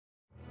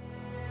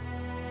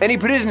Any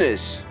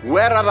prisoners?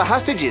 Where are the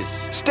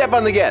hostages? Step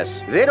on the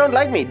gas. They don't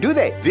like me, do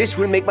they? This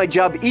will make my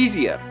job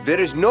easier. There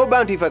is no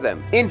bounty for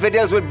them.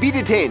 Infidels will be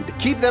detained.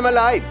 Keep them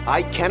alive.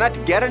 I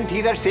cannot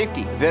guarantee their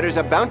safety. There is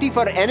a bounty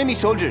for enemy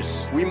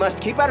soldiers. We must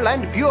keep our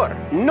land pure.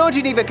 No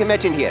Geneva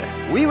Convention here.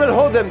 We will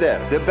hold them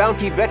there. The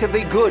bounty better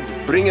be good.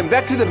 Bring him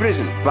back to the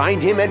prison.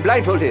 Bind him and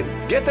blindfold him.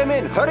 Get them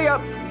in. Hurry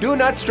up. Do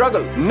not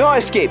struggle. No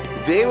escape.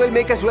 They will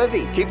make us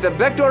wealthy. Keep the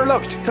back door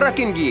locked. Truck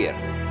in gear.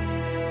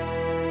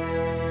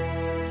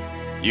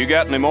 You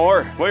got any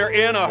more? We're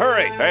in a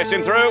hurry.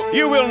 Passing through?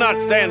 You will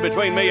not stand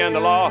between me and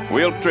the law.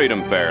 We'll treat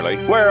them fairly.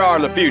 Where are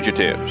the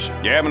fugitives?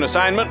 You have an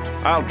assignment?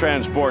 I'll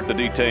transport the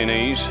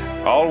detainees.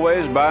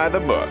 Always by the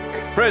book.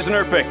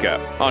 Prisoner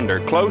pickup, under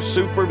close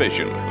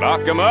supervision.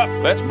 Lock them up.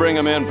 Let's bring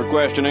them in for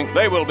questioning.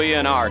 They will be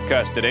in our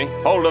custody.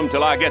 Hold them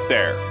till I get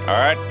there. All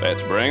right,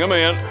 let's bring them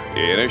in.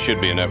 Yeah, there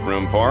should be enough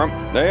room for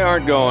them. They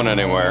aren't going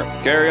anywhere.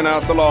 Carrying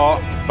out the law,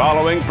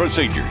 following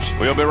procedures.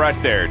 We'll be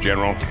right there,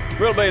 General.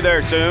 We'll be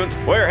there soon.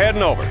 We're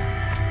heading over.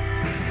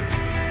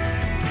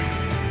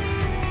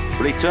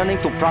 Returning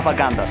to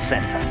Propaganda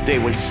Center, they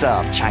will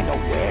serve China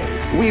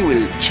well. We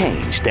will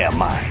change their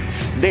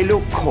minds. They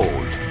look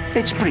cold.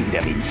 Let's bring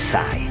them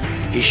inside.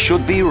 He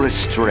should be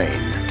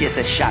restrained. Get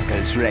the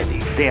shackles ready.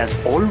 There's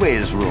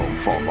always room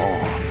for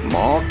more.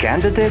 More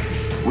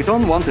candidates? We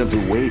don't want them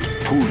to wait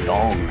too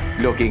long,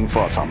 looking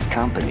for some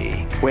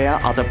company. Where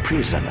are the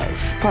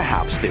prisoners?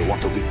 Perhaps they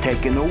want to be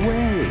taken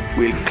away.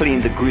 We'll clean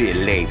the grill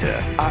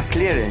later. Our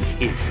clearance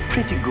is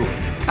pretty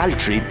good. I'll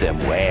treat them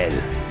well.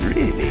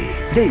 Really,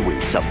 they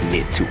will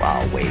submit to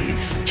our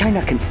ways.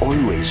 China can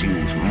always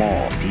use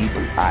more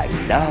people. I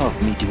love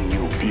meeting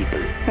new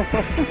people.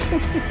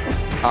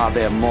 Are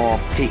there more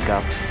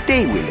pickups?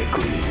 They will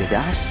agree with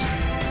us.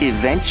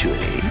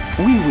 Eventually,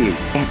 we will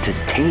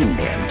entertain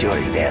them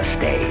during their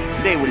stay.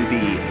 They will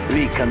be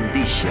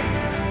reconditioned.